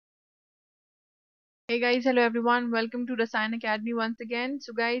Hey guys, hello everyone. Welcome to the Science Academy once again.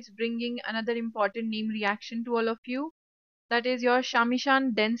 So guys, bringing another important name reaction to all of you. That is your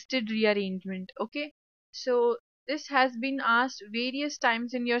CIAMICIAN DENNSTED rearrangement. Okay. So this has been asked various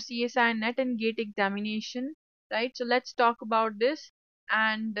times in your CSI net and gate examination. Right. So let's talk about this,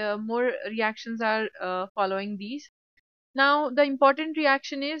 and more reactions are following these. Now, the important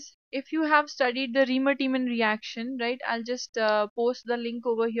reaction is if you have studied the Riemann-Tiemann reaction, right? I'll just post the link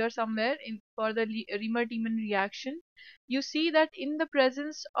over here somewhere for the Riemann-Tiemann reaction. You see that in the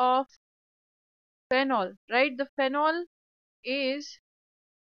presence of phenol, right? The phenol is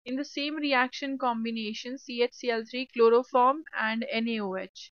in the same reaction combination CHCl3, chloroform, and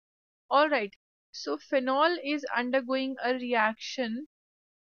NaOH. All right. So phenol is undergoing a reaction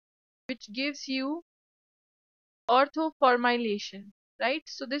which gives you orthoformylation, right?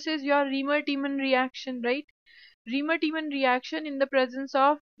 So this is your Riemann-Tiemann reaction, right? Riemann-Tiemann reaction in the presence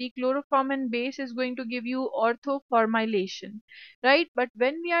of the chloroform and base is going to give you orthoformylation, right? But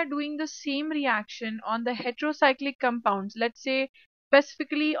when we are doing the same reaction on the heterocyclic compounds, let's say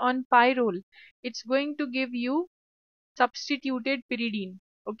specifically on pyrrole, it's going to give you substituted pyridine,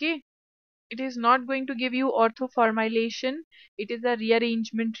 okay? It is not going to give you orthoformylation. It is a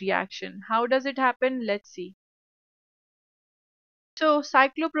rearrangement reaction. How does it happen? Let's see. So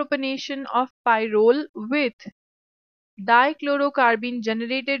cyclopropanation of pyrrole with dichlorocarbene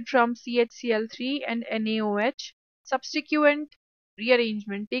generated from CHCl3 and NaOH. Subsequent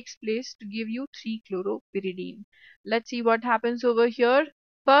rearrangement takes place to give you 3-chloropyridine. Let's see what happens over here.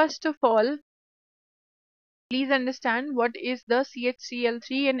 First of all, please understand what is the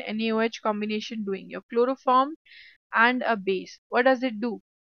CHCl3 and NaOH combination doing. Your chloroform and a base. What does it do?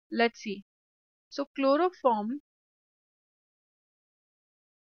 Let's see. So chloroform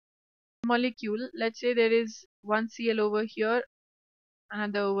molecule, let's say there is one Cl over here,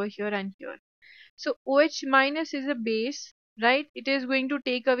 another over here, and here. So OH minus is a base, right? It is going to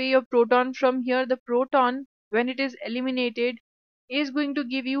take away your proton from here. The proton, when it is eliminated, is going to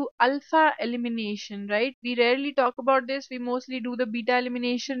give you alpha elimination, right? We rarely talk about this. We mostly do the beta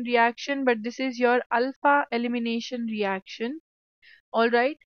elimination reaction, but this is your alpha elimination reaction. All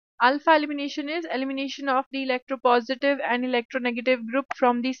right. Alpha elimination is elimination of the electropositive and electronegative group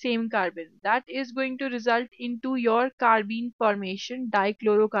from the same carbon. That is going to result into your carbene formation,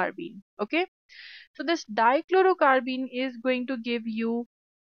 dichlorocarbene. Okay. So this dichlorocarbene is going to give you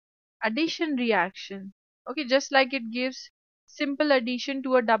addition reaction. Okay, just like it gives simple addition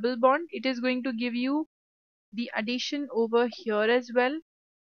to a double bond, it is going to give you the addition over here as well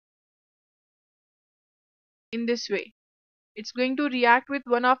in this way. It's going to react with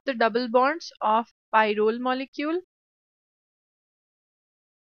one of the double bonds of pyrrole molecule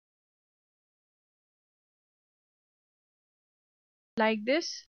like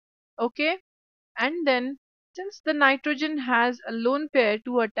this. Okay, and then since the nitrogen has a lone pair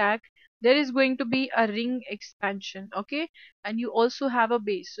to attack, there is going to be a ring expansion. Okay, and you also have a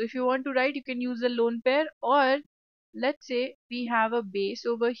base. So if you want to write, you can use a lone pair, or let's say we have a base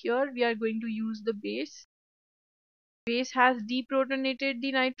over here, we are going to use the base. Base has deprotonated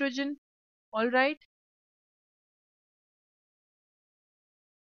the nitrogen. All right,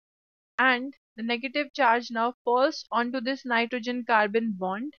 and the negative charge now falls onto this nitrogen carbon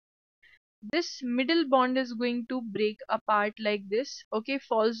bond. This middle bond is going to break apart like this. Okay,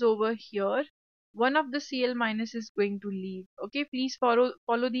 falls over here. One of the Cl minus is going to leave. Okay, please follow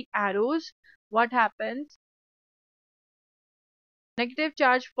the arrows. What happens? Negative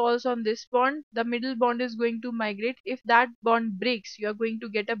charge falls on this bond. The middle bond is going to migrate. If that bond breaks, you are going to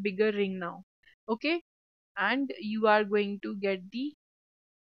get a bigger ring now. Okay, and you are going to get the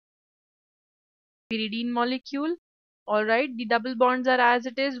pyridine molecule. Alright, the double bonds are as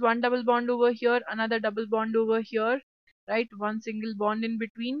it is, one double bond over here, another double bond over here, right? One single bond in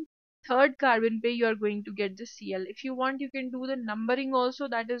between. Third carbon pair, you are going to get the Cl. If you want, you can do the numbering also,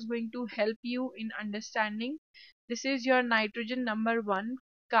 that is going to help you in understanding. This is your nitrogen number 1,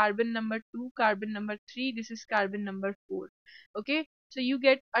 carbon number 2, carbon number 3, this is carbon number 4. Okay, so you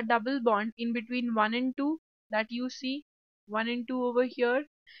get a double bond in between 1 and 2 that you see, 1 and 2 over here.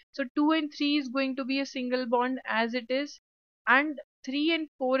 So 2 and 3 is going to be a single bond as it is, and 3 and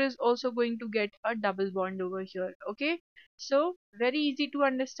 4 is also going to get a double bond over here. Okay, so very easy to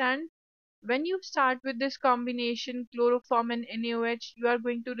understand. When you start with this combination chloroform and NaOH, you are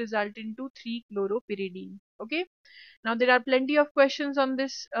going to result into 3-chloropyridine. Okay, now there are plenty of questions on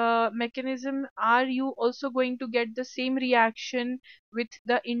this mechanism. Are you also going to get the same reaction with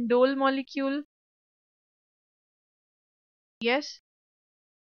the indole molecule? Yes.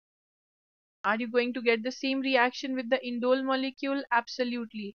 Are you going to get the same reaction with the indole molecule?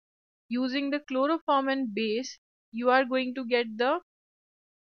 Absolutely. using the chloroform and base, you are going to get the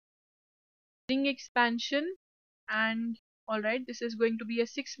ring expansion. And alright, this is going to be a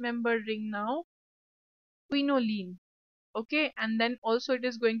 6-member ring now, quinoline. Okay, and then also it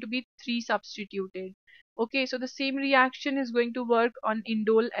is going to be 3 substituted. Okay, so the same reaction is going to work on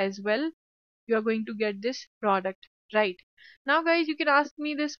indole as well. You are going to get this product, right? Now guys, you can ask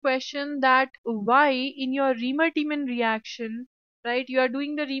me this question, that why in your Reamer-Tiemann reaction, right, you are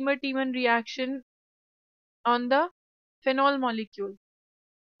doing the Reamer-Tiemann reaction on the phenol molecule.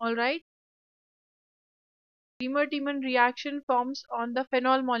 All right, Reamer-Tiemann reaction forms on the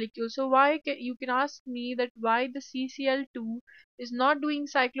phenol molecule. So why you can ask me that why the CCl2 is not doing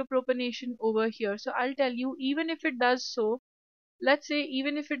cyclopropanation over here. So I'll tell you, even if it does so, let's say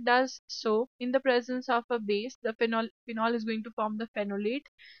even if it does so in the presence of a base, the phenol is going to form the phenolate,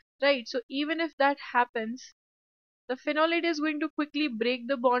 right? So even if that happens, the phenolate is going to quickly break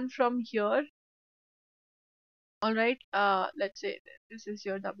the bond from here. All right, let's say this is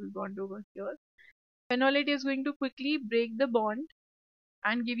your double bond over here. Phenolate is going to quickly break the bond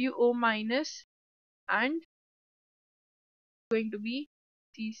and give you O minus, and going to be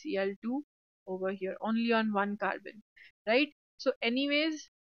CCl2 over here only on one carbon, right? So anyways,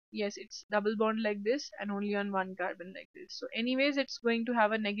 yes, it's double bond like this and only on one carbon like this. So anyways, it's going to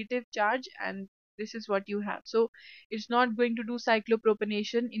have a negative charge, and this is what you have. So it's not going to do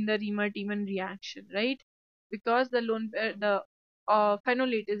cyclopropanation in the Reamer-Tiemann reaction, right? Because the the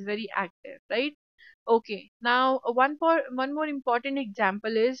phenolate is very active, right? Okay, now one more important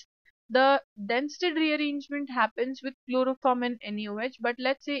example is the DENNSTED rearrangement happens with chloroform and NaOH. But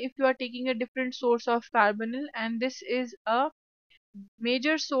let's say if you are taking a different source of carbonyl, and this is a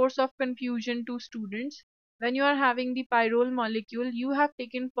major source of confusion to students. When you are having the pyrrole molecule, you have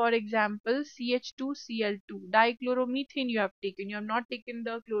taken, for example, CH2Cl2, dichloromethane you have taken, you have not taken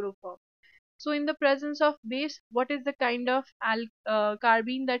the chloroform. So in the presence of base, what is the kind of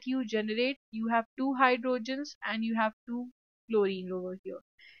carbene that you generate? You have 2 hydrogens and you have 2 chlorine over here.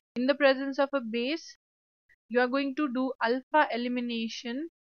 In the presence of a base, you are going to do alpha elimination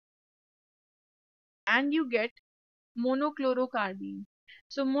and you get monochlorocarbene.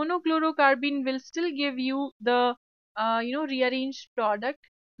 So monochlorocarbene will still give you the rearranged product.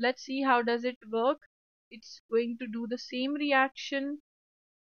 Let's see how does it work. It's going to do the same reaction,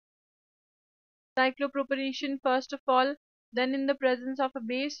 cyclopropanation first of all, then in the presence of a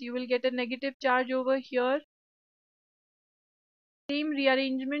base you will get a negative charge over here. Same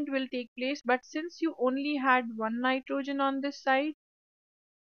rearrangement will take place, but since you only had one nitrogen on this side,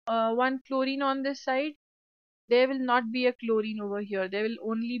 one chlorine on this side, there will not be a chlorine over here. There will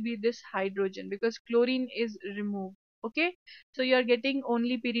only be this hydrogen because chlorine is removed. Okay, so you are getting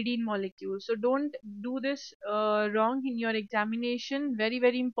only pyridine molecules. So don't do this wrong in your examination. Very,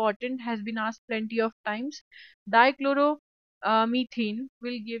 very important, has been asked plenty of times. Dichloromethane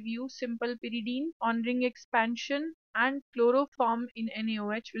will give you simple pyridine on ring expansion, and chloroform in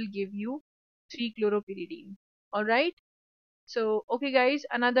NaOH will give you 3-chloropyridine. All right. So, okay guys,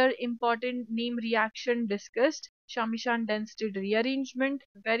 another important name reaction discussed, CIAMICIAN-DENNSTED rearrangement,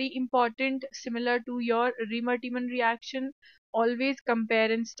 very important, similar to your Reamer-Tiemann reaction. Always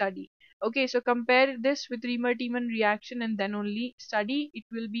compare and study. Okay, so compare this with Reamer-Tiemann reaction and then only study. It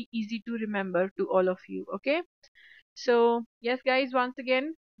will be easy to remember to all of you. Okay, so yes guys, once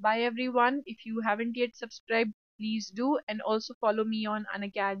again, bye everyone. If you haven't yet subscribed, please do, and also follow me on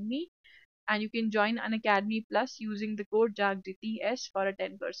Unacademy, and you can join Unacademy Plus using the code JAGDTS for a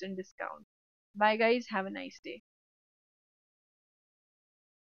 10% discount. Bye guys, have a nice day.